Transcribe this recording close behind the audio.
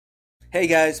Hey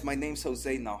guys, my name's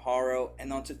Jose Najarro,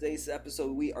 and on today's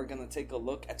episode, we are going to take a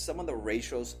look at some of the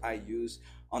ratios I use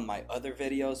on my other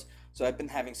videos. So, I've been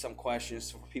having some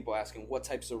questions for people asking what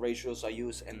types of ratios I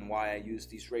use and why I use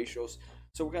these ratios.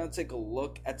 So, we're going to take a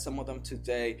look at some of them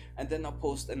today, and then I'll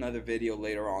post another video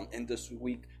later on in this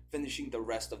week, finishing the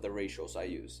rest of the ratios I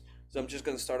use. So, I'm just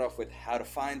going to start off with how to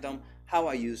find them, how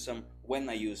I use them, when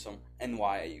I use them, and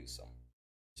why I use them.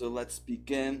 So, let's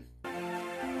begin.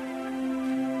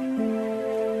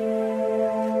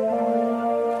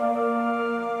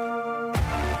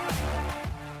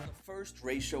 First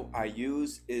ratio I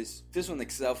use is this one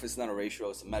itself is not a ratio,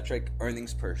 it's a metric,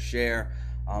 earnings per share.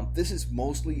 This is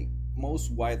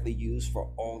most widely used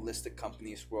for all listed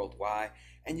companies worldwide,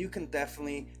 and you can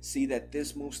definitely see that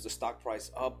this moves the stock price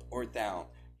up or down.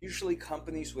 Usually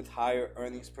companies with higher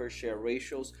earnings per share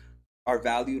ratios are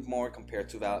valued more compared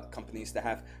to companies that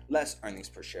have less earnings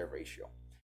per share ratio.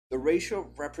 The ratio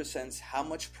represents how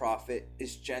much profit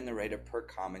is generated per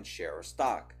common share of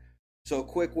stock. So a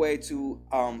quick way to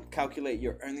calculate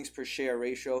your earnings per share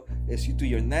ratio is you do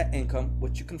your net income,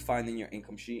 which you can find in your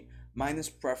income sheet, minus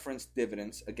preference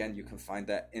dividends, again you can find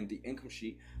that in the income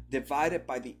sheet, divided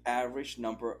by the average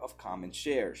number of common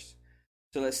shares.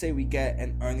 So let's say we get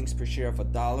an earnings per share of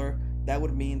 $1. That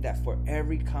would mean that for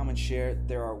every common share,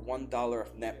 there are $1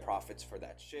 of net profits for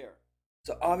that share.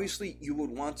 So obviously you would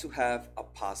want to have a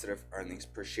positive earnings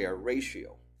per share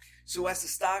ratio. So as a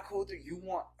stockholder, you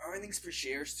want earnings per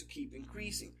shares to keep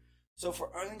increasing. So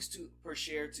for per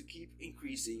share to keep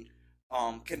increasing,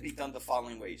 can be done the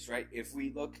following ways, right? If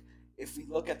we look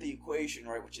at the equation,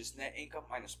 right, which is net income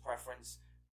minus preference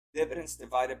dividends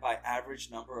divided by average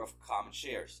number of common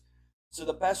shares. So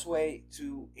the best way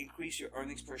to increase your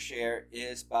earnings per share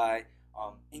is by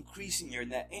increasing your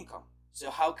net income. So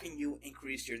how can you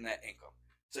increase your net income?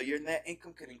 So your net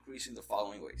income can increase in the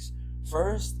following ways.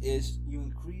 First is you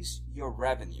increase your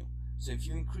revenue. So if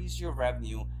you increase your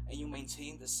revenue and you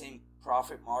maintain the same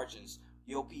profit margins,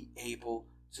 you'll be able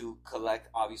to collect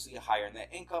obviously a higher net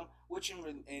income, which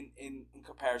in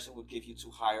comparison would give you to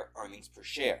higher earnings per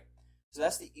share. So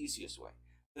that's the easiest way.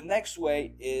 The next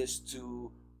way is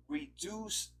to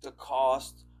reduce the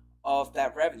cost of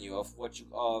that revenue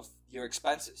of your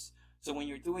expenses. So when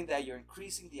you're doing that, you're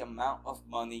increasing the amount of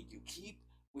money you keep,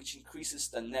 which increases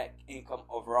the net income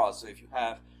overall. So if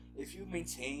you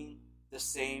maintain the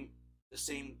same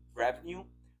revenue,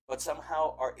 but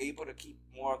somehow are able to keep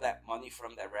more of that money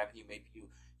from that revenue, maybe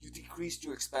you decreased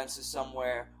your expenses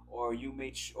somewhere, or you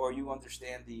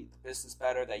understand the business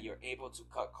better, that you're able to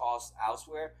cut costs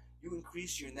elsewhere, you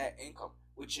increase your net income,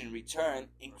 which in return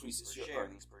increases your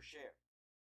earnings per share.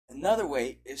 Another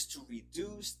way is to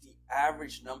reduce the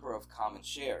average number of common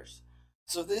shares.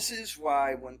 So this is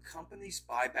why when companies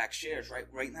buy back shares,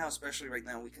 right now, especially right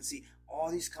now, we can see all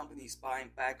these companies buying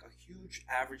back a huge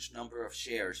average number of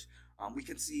shares. We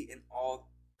can see in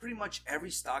pretty much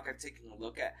every stock I've taken a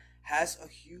look at has a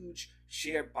huge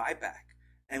share buyback.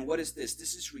 And what is this?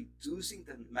 This is reducing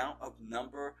the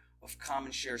number of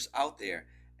common shares out there.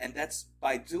 And that's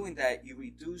by doing that, you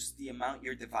reduce the amount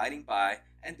you're dividing by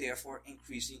and therefore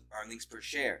increasing earnings per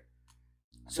share.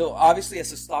 So obviously,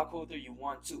 as a stockholder, you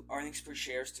want earnings per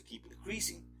shares to keep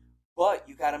increasing, but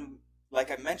you gotta,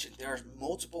 like I mentioned, there are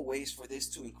multiple ways for this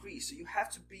to increase. So you have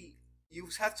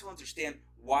to understand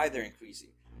why they're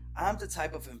increasing. I'm the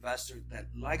type of investor that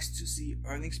likes to see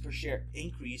earnings per share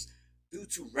increase due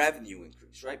to revenue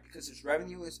increase, right? Because if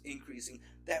revenue is increasing,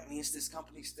 that means this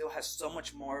company still has so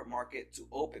much more market to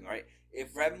open, right?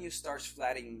 If revenue starts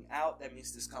flattening out, that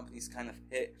means this company's kind of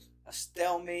hit a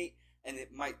stalemate, and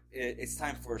it's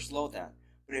time for a slowdown.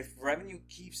 But if revenue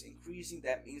keeps increasing,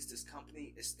 that means this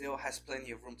company still has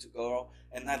plenty of room to grow,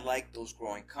 and I like those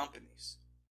growing companies,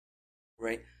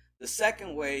 right? The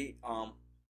second way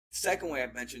I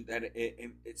mentioned that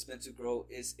it's meant to grow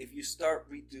is if you start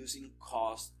reducing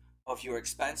cost of your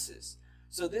expenses.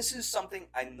 So this is something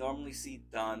I normally see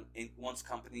done once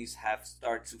companies have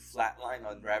started to flatline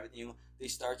on revenue. They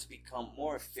start to become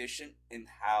more efficient in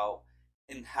how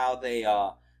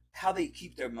they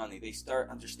keep their money. They start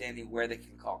understanding where they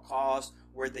can cut costs,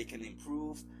 where they can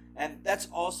improve. And that's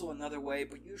also another way,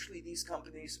 but usually these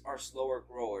companies are slower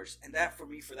growers. And that for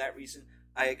that reason,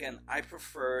 I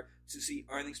prefer to see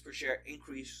earnings per share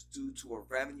increase due to a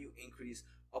revenue increase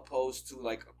opposed to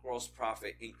like a gross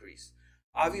profit increase.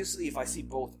 Obviously, if I see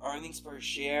both earnings per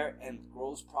share and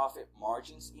gross profit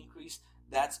margins increase,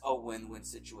 that's a win-win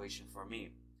situation for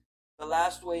me. The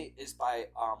last way is by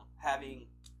having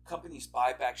companies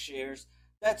buy back shares.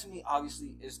 That to me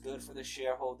obviously is good for the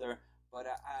shareholder, but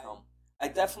I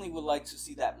definitely would like to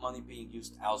see that money being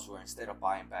used elsewhere instead of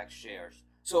buying back shares.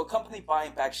 So a company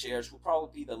buying back shares will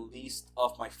probably be the least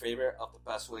of my favorite of the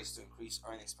best ways to increase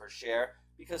earnings per share,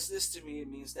 because this to me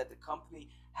means that the company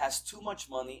has too much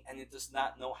money and it does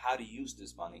not know how to use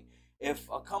this money. If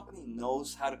a company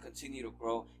knows how to continue to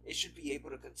grow, it should be able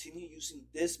to continue using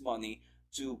this money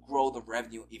to grow the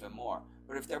revenue even more.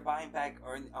 But if they're buying back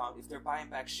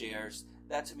shares,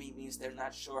 that to me means they're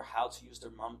not sure how to use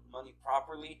their money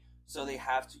properly, so they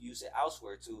have to use it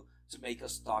elsewhere to make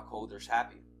us stockholders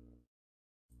happy.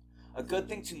 A good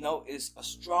thing to note is a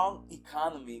strong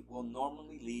economy will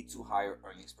normally lead to higher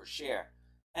earnings per share,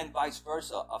 and vice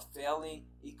versa. A failing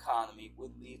economy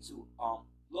would lead to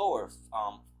lower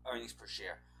earnings per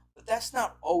share. But that's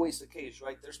not always the case,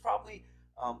 right? There's probably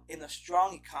in a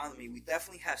strong economy, we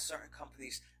definitely have certain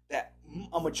companies that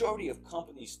a majority of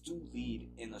companies do lead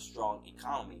in a strong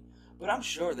economy. But I'm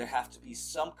sure there have to be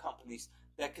some companies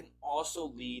that can also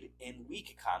lead in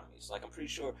weak economies. Like I'm pretty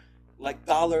sure like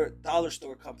dollar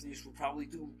store companies will probably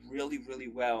do really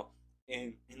well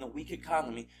in a weak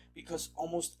economy, because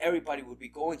almost everybody would be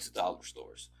going to dollar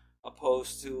stores,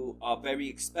 opposed to a very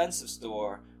expensive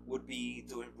store would be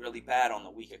doing really bad on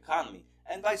a weak economy.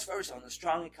 And vice versa, on a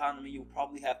strong economy, you'll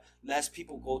probably have less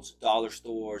people go to dollar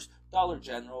stores, Dollar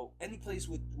General, any place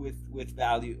with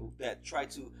value that try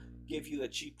to give you the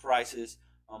cheap prices.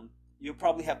 You'll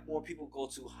probably have more people go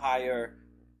to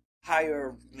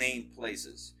higher name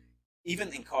places.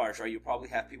 Even in cars, right? You probably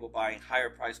have people buying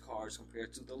higher priced cars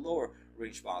compared to the lower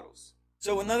range models.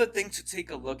 So another thing to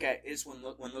take a look at is when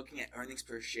looking at earnings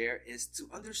per share is to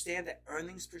understand that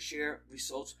earnings per share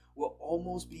results will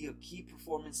almost be a key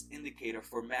performance indicator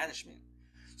for management.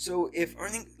 So if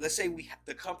let's say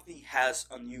the company has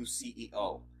a new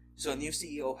CEO. So a new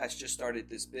CEO has just started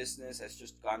this business, has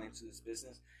just gone into this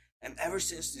business, and ever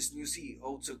since this new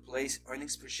CEO took place,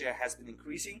 earnings per share has been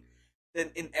increasing.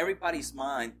 Then in everybody's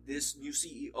mind, this new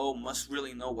CEO must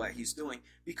really know what he's doing,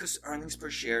 because earnings per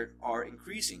share are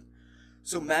increasing.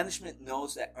 So management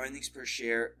knows that earnings per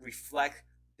share reflect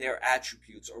their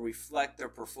attributes or reflect their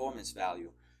performance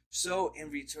value. So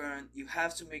in return, you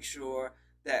have to make sure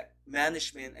that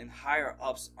management and higher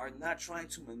ups are not trying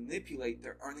to manipulate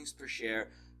their earnings per share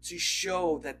to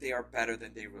show that they are better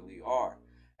than they really are.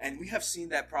 And we have seen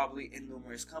that probably in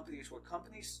numerous companies, where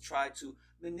companies try to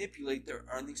manipulate their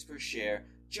earnings per share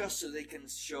just so they can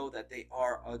show that they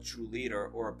are a true leader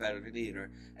or a better leader.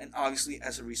 And obviously,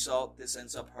 as a result, this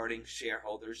ends up hurting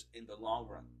shareholders in the long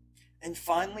run. And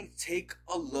finally, take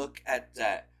a look at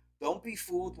debt. Don't be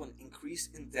fooled when increase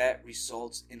in debt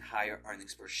results in higher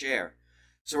earnings per share.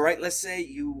 So, right, let's say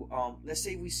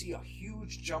we see a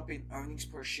huge jump in earnings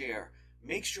per share.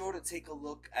 Make sure to take a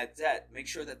look at debt. Make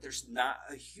sure that there's not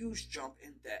a huge jump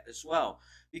in debt as well.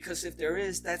 Because if there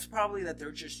is, that's probably that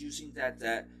they're just using that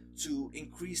debt to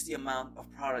increase the amount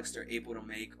of products they're able to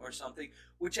make or something,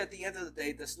 which at the end of the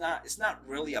day, it's not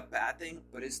really a bad thing,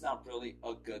 but it's not really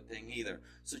a good thing either.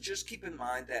 So just keep in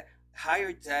mind that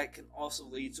higher debt can also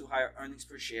lead to higher earnings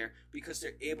per share, because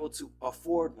they're able to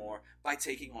afford more by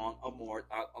taking on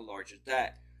a larger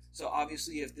debt. So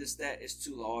obviously, if this debt is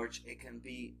too large, it can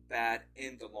be bad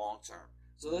in the long term.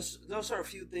 So those are a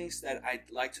few things that I'd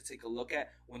like to take a look at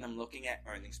when I'm looking at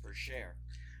earnings per share.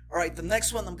 All right, the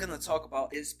next one I'm going to talk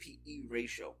about is PE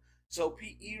ratio. So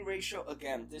PE ratio,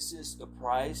 again, this is the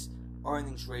price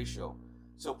earnings ratio.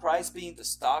 So price being the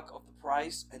stock of the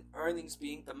price, and earnings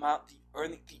being the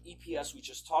EPS we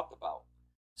just talked about.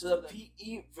 So the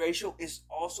PE ratio is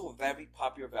also a very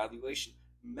popular valuation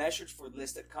measured for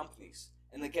listed companies.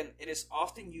 And again, it is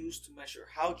often used to measure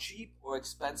how cheap or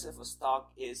expensive a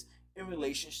stock is in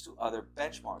relation to other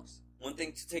benchmarks. One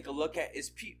thing to take a look at is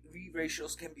PE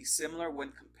ratios can be similar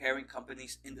when comparing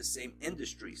companies in the same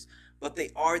industries, but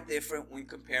they are different when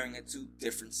comparing it to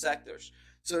different sectors.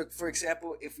 So, for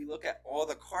example, if we look at all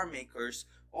the car makers,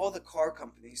 all the car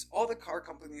companies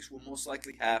will most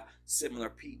likely have similar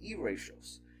PE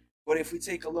ratios. But if we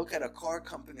take a look at a car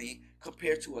company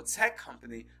compared to a tech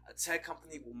company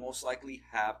will most likely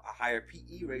have a higher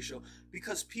PE ratio,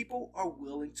 because people are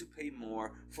willing to pay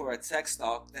more for a tech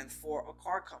stock than for a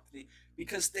car company,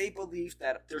 because they believe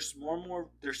that there's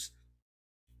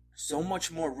so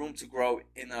much more room to grow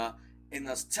in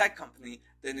a tech company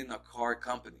than in a car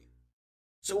company.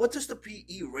 So what does the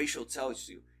PE ratio tell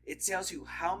you? It tells you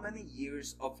how many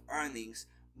years of earnings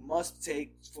must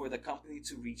take for the company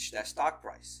to reach that stock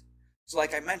price. So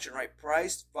like I mentioned, right,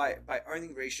 price by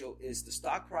earning ratio is the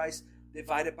stock price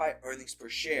divided by earnings per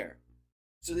share.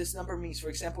 So this number means, for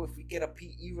example, if we get a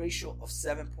PE ratio of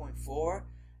 7.4,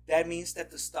 that means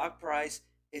that the stock price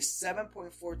is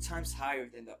 7.4 times higher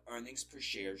than the earnings per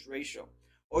shares ratio,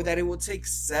 or that it will take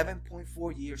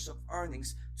 7.4 years of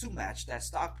earnings to match that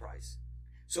stock price.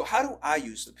 So how do I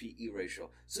use the PE ratio?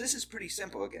 So this is pretty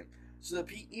simple again. So the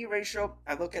PE ratio,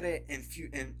 I look at it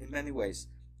in many ways.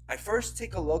 I first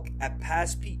take a look at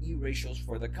past PE ratios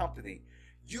for the company.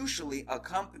 Usually, a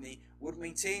company would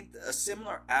maintain a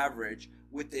similar average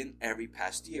within every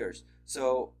past years.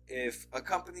 So if a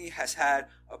company has had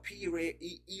a PE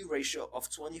ratio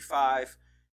of 25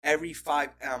 every five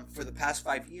for the past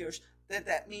 5 years, then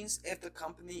that means if the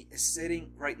company is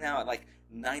sitting right now at like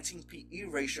 19 PE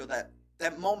ratio,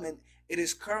 that moment it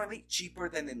is currently cheaper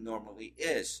than it normally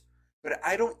is. But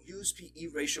I don't use PE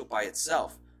ratio by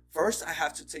itself. First, I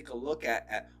have to take a look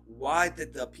at why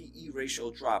did the PE ratio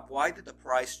drop? Why did the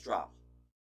price drop?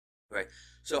 Right.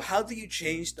 So how do you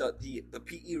change the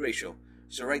PE ratio?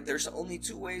 So right, there's only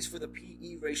two ways for the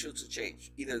PE ratio to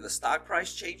change. Either the stock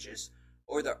price changes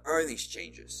or the earnings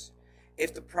changes.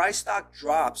 If the price stock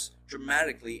drops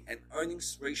dramatically and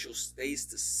earnings ratio stays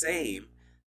the same,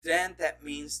 then that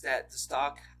means that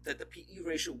the PE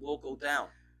ratio will go down.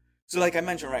 So like I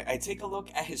mentioned, right, I take a look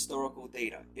at historical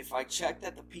data. If I check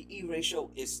that the PE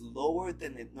ratio is lower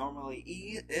than it normally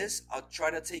is, I'll try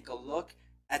to take a look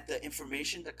at the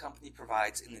information the company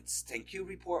provides in its 10Q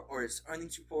report or its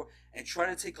earnings report and try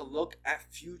to take a look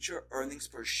at future earnings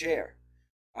per share.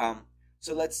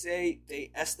 So let's say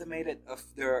they estimated of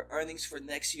their earnings for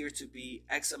next year to be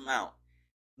X amount.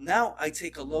 Now I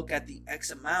take a look at the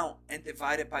X amount and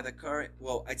divide it by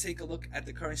I take a look at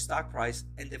the current stock price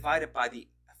and divide it by the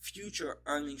future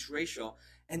earnings ratio,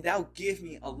 and that'll give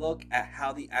me a look at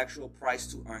how the actual price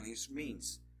to earnings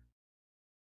means.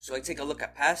 So I take a look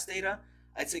at past data,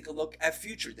 I take a look at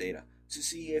future data to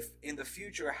see if in the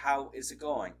future how is it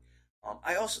going.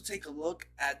 I also take a look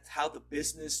at how the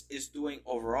business is doing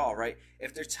overall, right?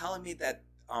 If they're telling me that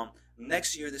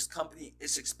next year this company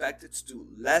is expected to do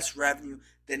less revenue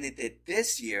than it did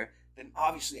this year, then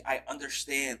obviously I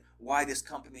understand why this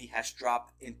company has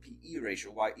dropped in PE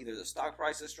ratio, why either the stock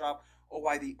price has dropped or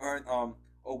why why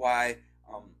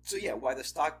the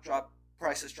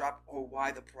price has dropped or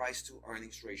why the price to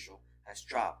earnings ratio has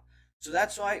dropped. So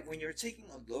that's why when you're taking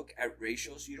a look at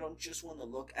ratios, you don't just want to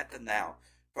look at the now.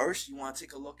 First, you want to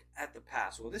take a look at the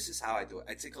past. Well, this is how I do it.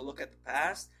 I take a look at the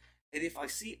past, and if I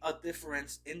see a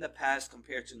difference in the past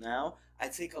compared to now, I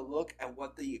take a look at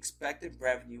what the expected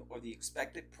revenue or the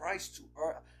expected price to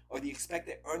earn or the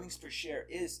expected earnings per share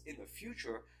is in the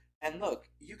future. And look,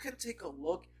 you can take a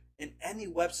look in any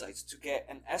websites to get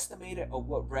an estimated of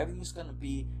what revenue is going to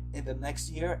be in the next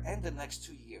year and the next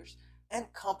 2 years.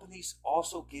 And companies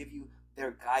also give you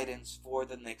their guidance for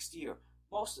the next year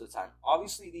most of the time.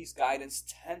 Obviously, these guidance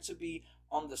tend to be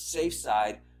on the safe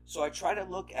side, so I try to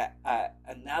look at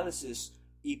analysis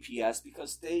EPS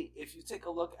because if you take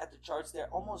a look at the charts, they're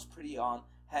almost pretty on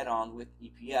head on with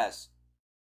EPS.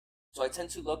 So I tend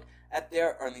to look at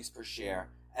their earnings per share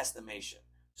estimation.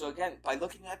 So again, by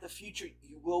looking at the future,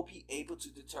 you will be able to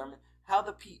determine how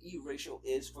the PE ratio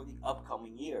is for the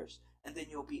upcoming years, and then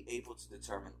you'll be able to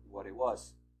determine what it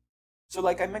was. So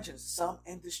like I mentioned, some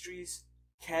industries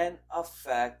can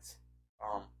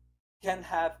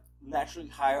have naturally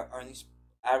higher earnings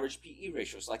average PE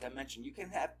ratios. Like I mentioned, you can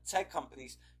have tech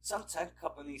companies. Some tech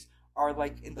companies are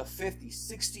like in the 50,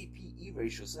 60 PE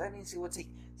ratios. So that means it will take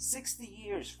 60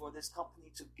 years for this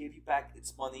company to give you back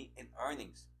its money in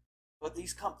earnings. But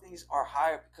these companies are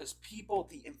higher because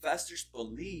the investors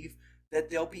believe that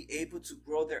they'll be able to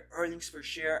grow their earnings per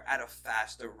share at a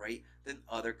faster rate than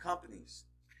other companies.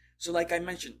 So like I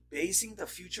mentioned, basing the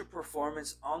future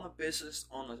performance on a business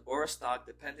or a stock,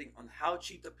 depending on how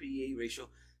cheap the PE ratio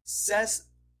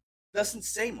doesn't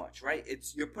say much, right?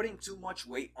 You're putting too much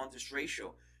weight on this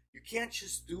ratio. You can't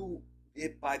just do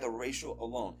it by the ratio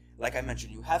alone. Like I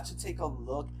mentioned, you have to take a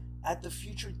look at the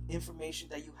future information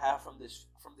that you have from this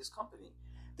company.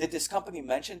 Did this company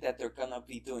mention that they're gonna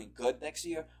be doing good next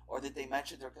year, or did they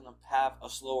mention they're gonna have a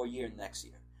slower year next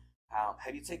year?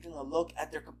 Have you taken a look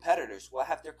at their competitors? What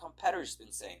have their competitors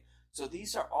been saying? So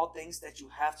these are all things that you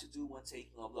have to do when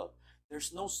taking a look.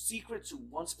 There's no secret to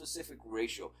one specific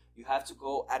ratio. You have to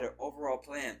go at an overall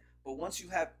plan. But once you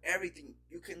have everything,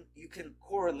 you can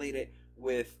correlate it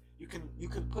with you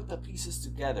can put the pieces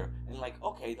together and like,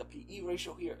 okay, the PE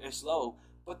ratio here is low,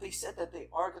 but they said that they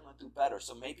are gonna do better.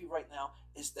 So maybe right now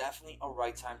is definitely a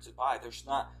right time to buy.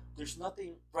 There's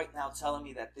nothing right now telling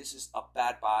me that this is a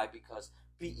bad buy because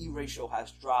PE ratio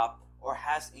has dropped or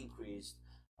has increased.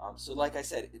 So like I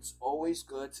said, it's always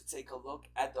good to take a look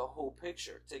at the whole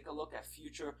picture. Take a look at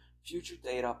future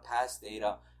data, past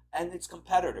data, and its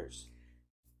competitors.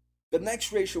 The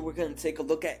next ratio we're going to take a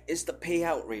look at is the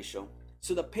payout ratio.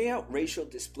 So the payout ratio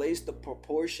displays the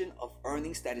proportion of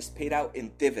earnings that is paid out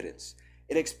in dividends.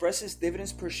 It expresses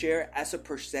dividends per share as a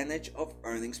percentage of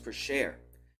earnings per share.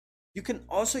 You can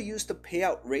also use the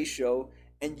payout ratio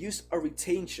and use a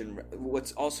retention,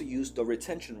 what's also used the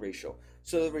retention ratio.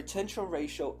 So the retention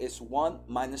ratio is 1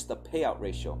 minus the payout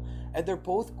ratio. And they're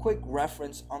both quick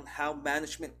reference on how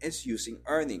management is using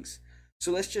earnings.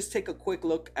 So let's just take a quick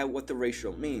look at what the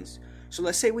ratio means. So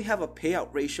let's say we have a payout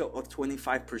ratio of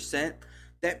 25%.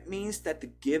 That means that the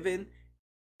given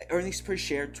earnings per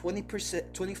share,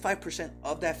 20%, 25%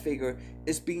 of that figure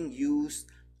is being used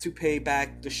to pay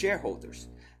back the shareholders.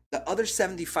 The other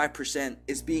 75%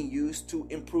 is being used to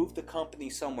improve the company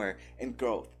somewhere in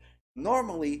growth.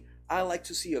 Normally, I like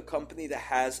to see a company that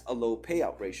has a low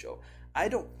payout ratio. I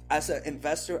don't, as an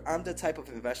investor, I'm the type of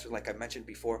investor, like I mentioned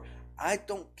before, I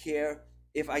don't care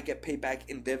if I get paid back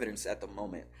in dividends at the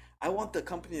moment. I want the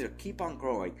company to keep on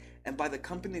growing, and by the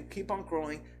company to keep on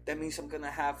growing, that means I'm gonna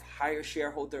have higher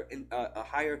shareholder in a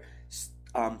higher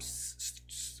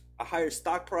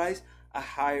stock price, a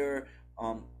higher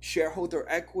shareholder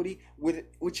equity,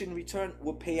 which in return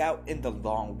will pay out in the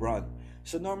long run.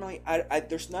 So normally,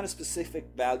 there's not a specific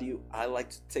value I like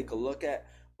to take a look at,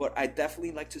 but I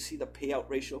definitely like to see the payout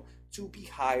ratio to be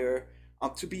higher,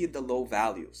 to be in the low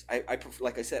values. I prefer,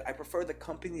 like I said, I prefer the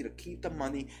company to keep the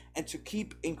money and to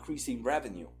keep increasing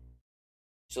revenue.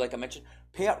 So like I mentioned,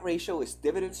 payout ratio is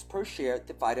dividends per share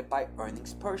divided by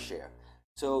earnings per share.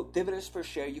 So dividends per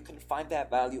share, you can find that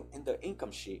value in the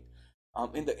income sheet,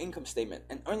 in the income statement.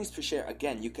 And earnings per share,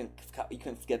 again, you can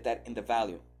get that in the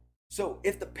value. So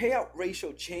if the payout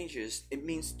ratio changes, it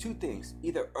means two things.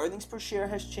 Either earnings per share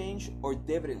has changed or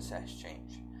dividends has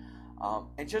changed.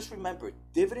 And just remember,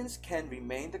 dividends can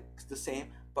remain the same,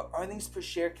 but earnings per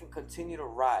share can continue to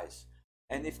rise.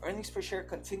 And if earnings per share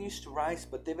continues to rise,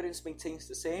 but dividends maintains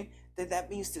the same, then that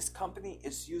means this company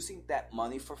is using that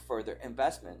money for further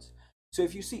investments. So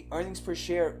if you see earnings per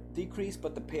share decrease,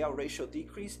 but the payout ratio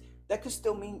decrease, that could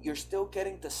still mean you're still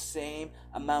getting the same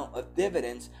amount of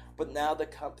dividends, but now the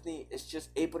company is just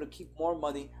able to keep more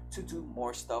money to do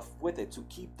more stuff with it, to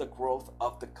keep the growth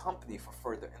of the company for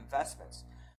further investments.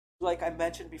 Like I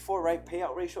mentioned before, right,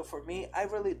 payout ratio for me, I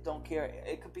really don't care.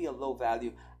 It could be a low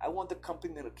value. I want the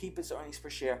company to keep its earnings per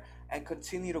share and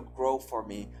continue to grow for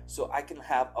me so I can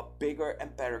have a bigger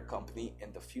and better company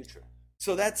in the future.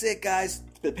 So that's it, guys.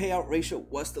 The payout ratio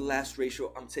was the last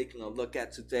ratio I'm taking a look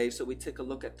at today. So we took a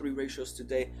look at 3 ratios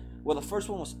today. Well, the first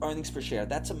one was earnings per share.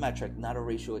 That's a metric, not a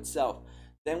ratio itself.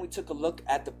 Then we took a look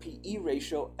at the PE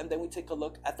ratio, and then we take a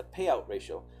look at the payout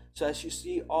ratio. So as you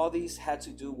see, all these had to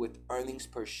do with earnings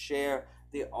per share.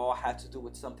 They all had to do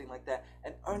with something like that.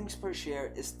 And earnings per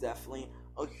share is definitely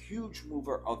a huge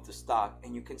mover of the stock,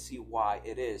 and you can see why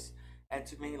it is. And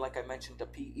to me, like I mentioned, the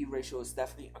PE ratio is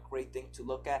definitely a great thing to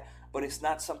look at, but it's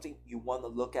not something you want to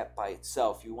look at by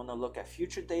itself. You want to look at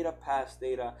future data, past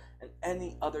data, and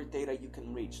any other data you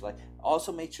can reach. Like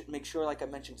also make sure, like I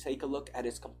mentioned, take a look at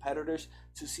its competitors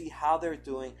to see how they're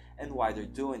doing and why they're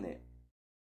doing it.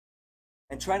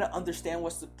 And try to understand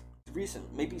what's the reason.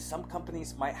 Maybe some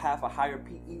companies might have a higher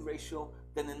PE ratio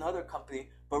than another company,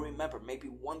 but remember, maybe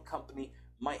one company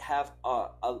might have a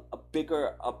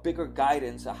bigger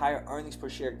guidance, a higher earnings per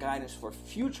share guidance for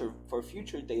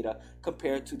future data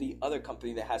compared to the other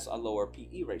company that has a lower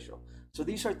PE ratio. So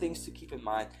these are things to keep in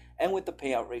mind. And with the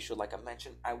payout ratio, like I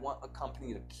mentioned, I want a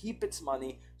company to keep its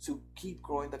money to keep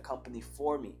growing the company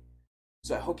for me.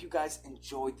 So I hope you guys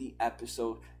enjoyed the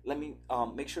episode. Let me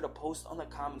make sure to post on the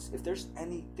comments if there's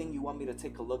anything you want me to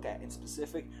take a look at in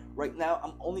specific. Right now,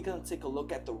 I'm only going to take a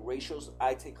look at the ratios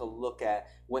I take a look at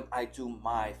when I do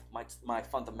my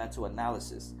fundamental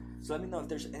analysis. So let me know if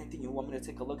there's anything you want me to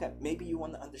take a look at. Maybe you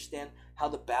want to understand how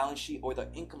the balance sheet or the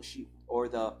income sheet or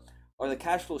the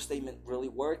cash flow statement really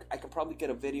work. I can probably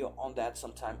get a video on that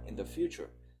sometime in the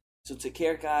future. So take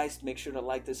care, guys. Make sure to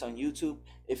like this on YouTube.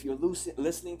 If you're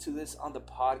listening to this on the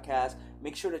podcast,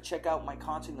 make sure to check out my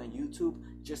content on YouTube.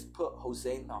 Just put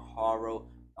Jose Najarro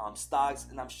stocks,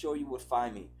 and I'm sure you would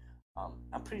find me.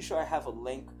 I'm pretty sure I have a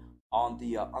link on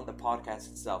the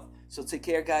podcast itself. So take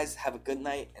care, guys. Have a good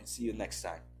night, and see you next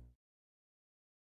time.